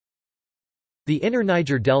The inner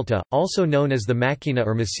Niger Delta, also known as the Makina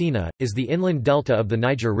or Messina, is the inland delta of the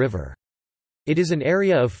Niger River. It is an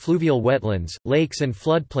area of fluvial wetlands, lakes and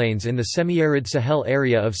floodplains in the semi-arid Sahel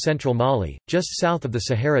area of central Mali, just south of the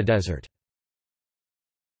Sahara Desert.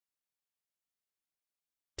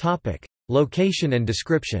 Location and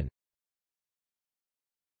description.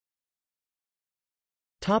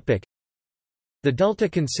 The delta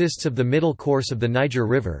consists of the middle course of the Niger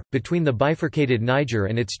River, between the bifurcated Niger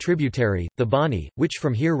and its tributary, the Bani, which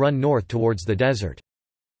from here run north towards the desert.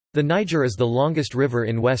 The Niger is the longest river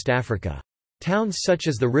in West Africa. Towns such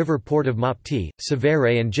as the river port of Mopti,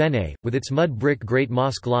 Sévéré and Djenné, with its mud brick Great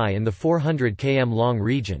Mosque lie in the 400 km long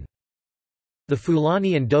region. The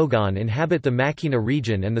Fulani and Dogon inhabit the Makina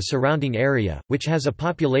region and the surrounding area, which has a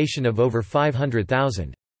population of over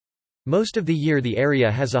 500,000. Most of the year the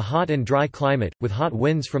area has a hot and dry climate, with hot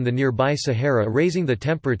winds from the nearby Sahara raising the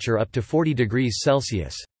temperature up to 40 degrees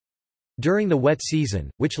Celsius. During the wet season,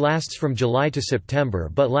 which lasts from July to September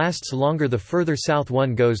but lasts longer the further south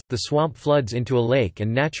one goes, the swamp floods into a lake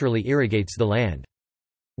and naturally irrigates the land.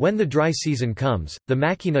 When the dry season comes, the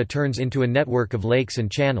Makina turns into a network of lakes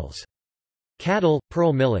and channels. Cattle,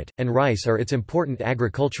 pearl millet, and rice are its important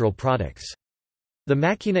agricultural products. The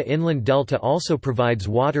Makina inland delta also provides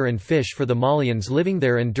water and fish for the Malians living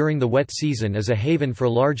there, and during the wet season is a haven for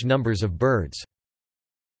large numbers of birds.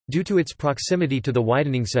 Due to its proximity to the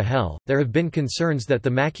widening Sahel, there have been concerns that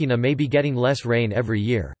the Makina may be getting less rain every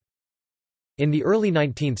year. In the early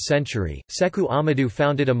 19th century, Sekou Amadou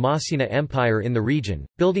founded a Massina empire in the region,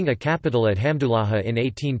 building a capital at Hamdoulaha in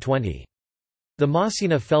 1820. The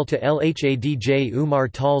Massina fell to Lhadj Umar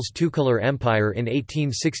Tall's Tukulur Empire in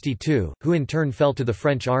 1862, who in turn fell to the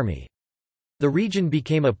French army. The region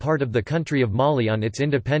became a part of the country of Mali on its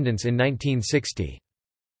independence in 1960.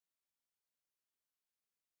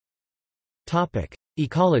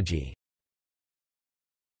 Ecology.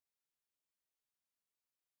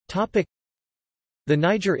 The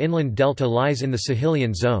Niger inland delta lies in the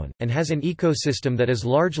Sahelian zone, and has an ecosystem that is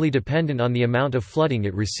largely dependent on the amount of flooding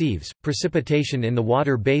it receives. Precipitation in the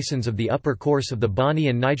water basins of the upper course of the Bani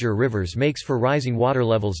and Niger rivers makes for rising water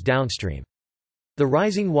levels downstream. The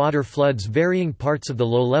rising water floods varying parts of the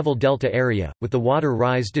low-level delta area, with the water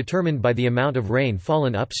rise determined by the amount of rain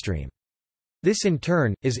fallen upstream. This in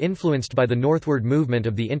turn, is influenced by the northward movement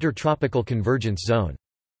of the intertropical convergence zone.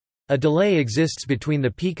 A delay exists between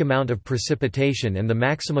the peak amount of precipitation and the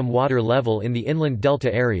maximum water level in the inland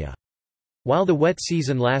delta area. While the wet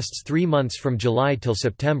season lasts 3 months from July till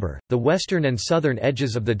September, the western and southern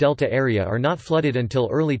edges of the delta area are not flooded until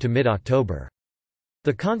early to mid-October.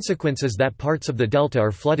 The consequence is that parts of the delta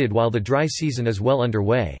are flooded while the dry season is well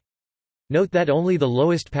underway. Note that only the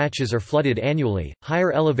lowest patches are flooded annually.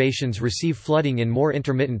 Higher elevations receive flooding in more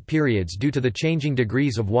intermittent periods due to the changing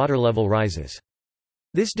degrees of water level rises.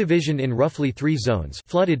 This division in roughly 3 zones,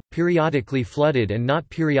 flooded, periodically flooded and not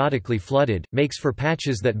periodically flooded, makes for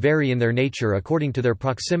patches that vary in their nature according to their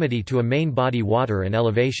proximity to a main body water and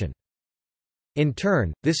elevation. In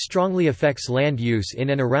turn, this strongly affects land use in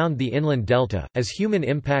and around the inland delta, as human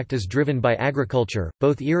impact is driven by agriculture,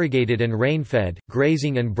 both irrigated and rain-fed,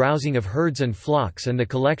 grazing and browsing of herds and flocks, and the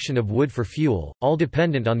collection of wood for fuel, all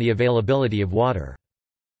dependent on the availability of water.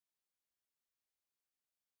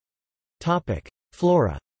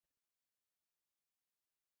 Flora.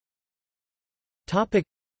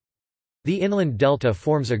 The inland delta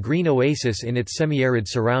forms a green oasis in its semi-arid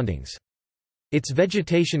surroundings. Its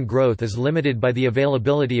vegetation growth is limited by the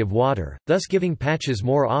availability of water, thus giving patches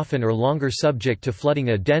more often or longer subject to flooding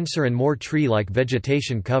a denser and more tree-like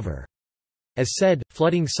vegetation cover. As said,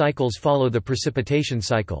 flooding cycles follow the precipitation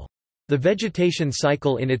cycle. The vegetation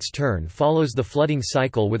cycle in its turn follows the flooding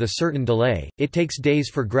cycle with a certain delay. It takes days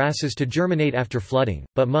for grasses to germinate after flooding,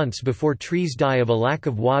 but months before trees die of a lack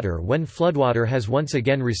of water when floodwater has once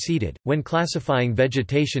again receded. When classifying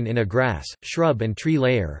vegetation in a grass, shrub, and tree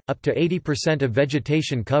layer, up to 80% of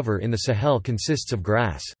vegetation cover in the Sahel consists of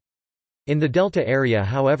grass. In the delta area,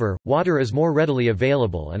 however, water is more readily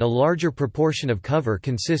available and a larger proportion of cover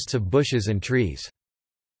consists of bushes and trees.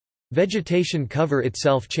 Vegetation cover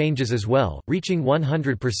itself changes as well, reaching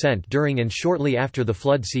 100% during and shortly after the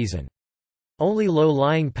flood season. Only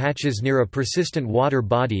low-lying patches near a persistent water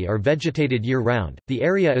body are vegetated year-round. The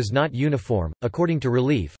area is not uniform. According to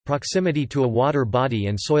relief, proximity to a water body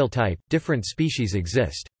and soil type, different species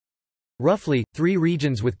exist. Roughly, 3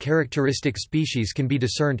 regions with characteristic species can be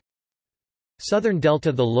discerned. Southern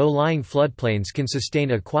delta. The low-lying floodplains can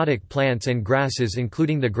sustain aquatic plants and grasses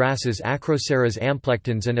including the grasses Acroceras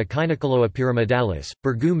amplectans and Echinocaloa pyramidalis,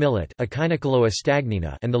 burgoo millet Echinocaloa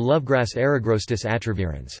stagnina, and the lovegrass Eragrostis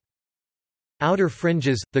atrivirans. Outer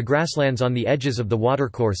fringes, the grasslands on the edges of the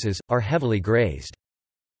watercourses, are heavily grazed.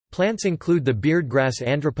 Plants include the beardgrass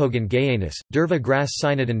Andropogon gayanus, Derva grass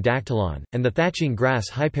Cynodon dactylon, and the thatching grass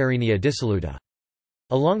Hyperrhenia dissoluta.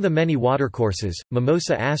 Along the many watercourses,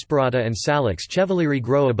 Mimosa aspirata and Salix chevalleri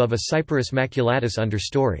grow above a Cyperus maculatus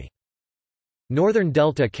understory. Northern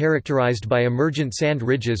delta characterized by emergent sand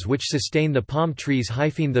ridges which sustain the palm trees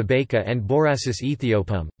Hyphene the Baca and Borassus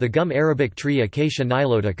ethiopum, the gum Arabic tree Acacia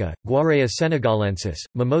nilotica, Guarea senegalensis,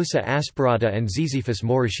 Mimosa aspirata and Ziziphus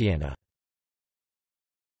mauritiana.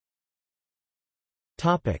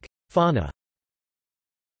 Fauna.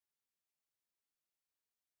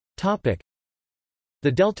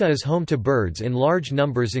 The delta is home to birds in large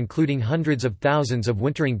numbers including hundreds of thousands of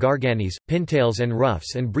wintering garganes, pintails and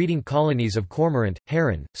ruffs and breeding colonies of cormorant,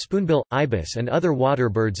 heron, spoonbill, ibis and other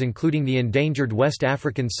waterbirds including the endangered West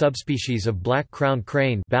African subspecies of black-crowned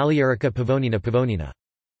crane Balearica pavonina.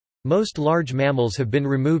 Most large mammals have been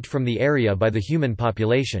removed from the area by the human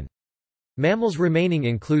population. Mammals remaining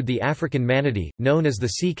include the African manatee, known as the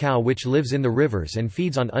sea cow which lives in the rivers and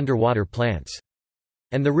feeds on underwater plants.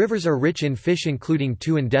 And the rivers are rich in fish including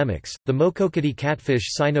two endemics, the Mokokati catfish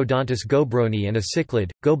Cynodontus gobroni and a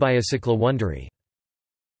cichlid, Gobiacichla wonderi.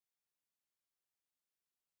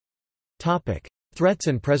 Threats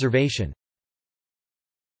and preservation.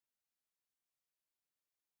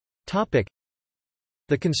 The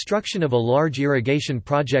construction of a large irrigation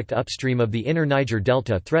project upstream of the inner Niger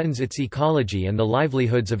Delta threatens its ecology and the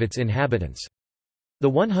livelihoods of its inhabitants. The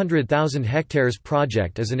 100,000 hectares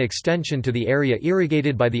project is an extension to the area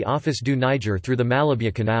irrigated by the Office du Niger through the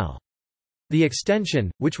Malabia Canal. The extension,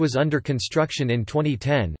 which was under construction in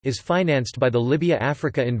 2010, is financed by the Libya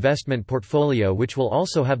Africa Investment Portfolio which will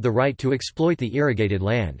also have the right to exploit the irrigated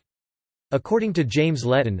land. According to James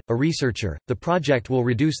Letton, a researcher, the project will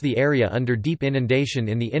reduce the area under deep inundation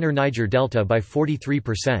in the inner Niger Delta by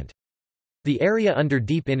 43%. The area under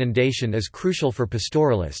deep inundation is crucial for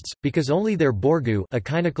pastoralists, because only their borgu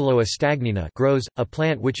Echinocaloa stagnina grows, a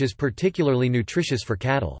plant which is particularly nutritious for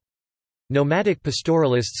cattle. Nomadic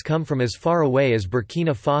pastoralists come from as far away as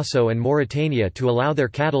Burkina Faso and Mauritania to allow their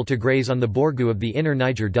cattle to graze on the borgu of the inner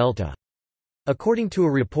Niger Delta. According to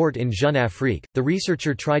a report in Jeune Afrique, the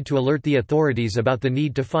researcher tried to alert the authorities about the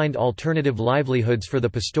need to find alternative livelihoods for the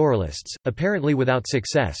pastoralists, apparently without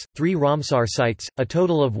success. 3 Ramsar sites, a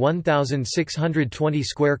total of 1,620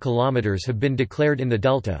 square kilometers, have been declared in the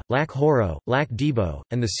delta: Lac Horo, Lac Debo,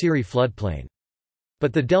 and the Siri floodplain.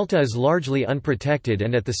 But the delta is largely unprotected,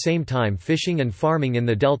 and at the same time fishing and farming in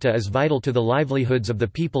the delta is vital to the livelihoods of the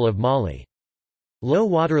people of Mali. Low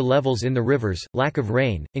water levels in the rivers, lack of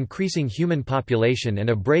rain, increasing human population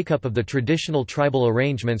and a breakup of the traditional tribal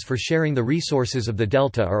arrangements for sharing the resources of the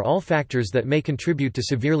delta are all factors that may contribute to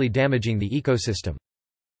severely damaging the ecosystem.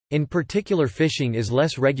 In particular, fishing is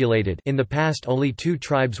less regulated. In the past only 2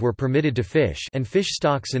 tribes were permitted to fish, and fish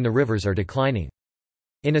stocks in the rivers are declining.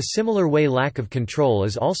 In a similar way, lack of control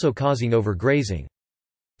is also causing overgrazing.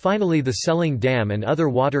 Finally, the Selling Dam and other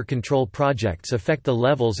water control projects affect the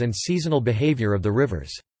levels and seasonal behavior of the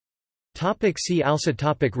rivers. See also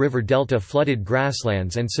River delta, flooded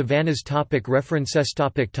grasslands and savannas. References.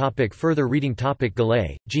 Further reading.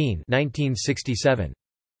 Gallet, Jean 1967.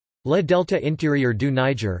 Le delta intérieur du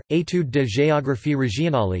Niger, étude de géographie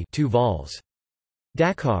régionale 2 vols.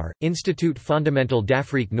 Dakar, Institut fondamental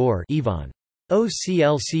d'Afrique Nord Yvonne.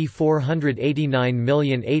 OCLC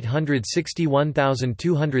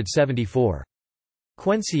 489861274.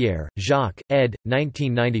 Quencière, Jacques, ed.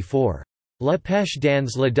 1994. La pêche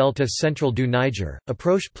dans le delta central du Niger,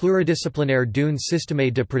 approche pluridisciplinaire d'une système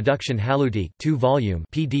de production halieutique 2 volume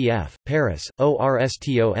PDF, Paris,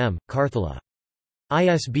 ORSTOM, Carthala.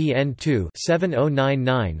 ISBN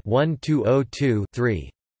 2-7099-1202-3.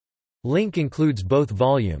 Link includes both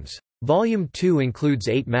volumes. Volume 2 includes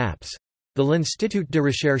 8 maps. The L'Institut de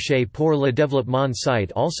recherche pour le développement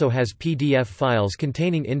site also has PDF files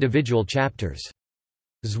containing individual chapters.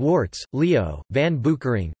 Zwarts, Leo, Van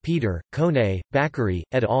Boekering, Peter, Kone, Bakary,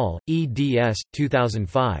 et al., eds.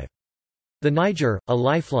 2005. The Niger, A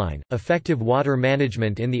Lifeline, Effective Water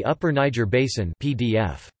Management in the Upper Niger Basin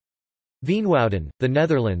PDF. Veenwouden, The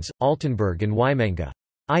Netherlands, Altenburg and Wymanga.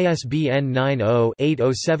 ISBN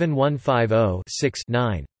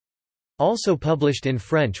 90-807150-6-9. Also published in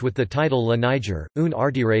French with the title Le Niger, un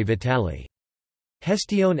artire vitale.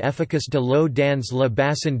 Gestion efficace de l'eau dans le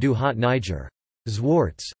bassin du Haut Niger.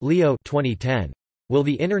 Zwarts, Leo 2010. Will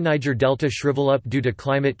the inner Niger Delta shrivel up due to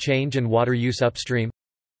climate change and water use upstream?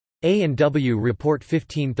 A&W Report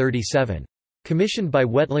 1537. Commissioned by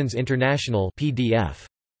Wetlands International PDF.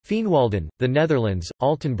 Veenwouden, The Netherlands,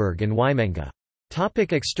 Altenburg and Wymanga.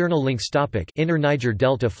 External links. Inner Niger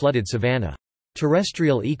Delta flooded savanna.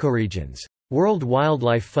 Terrestrial ecoregions. World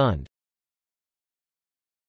Wildlife Fund.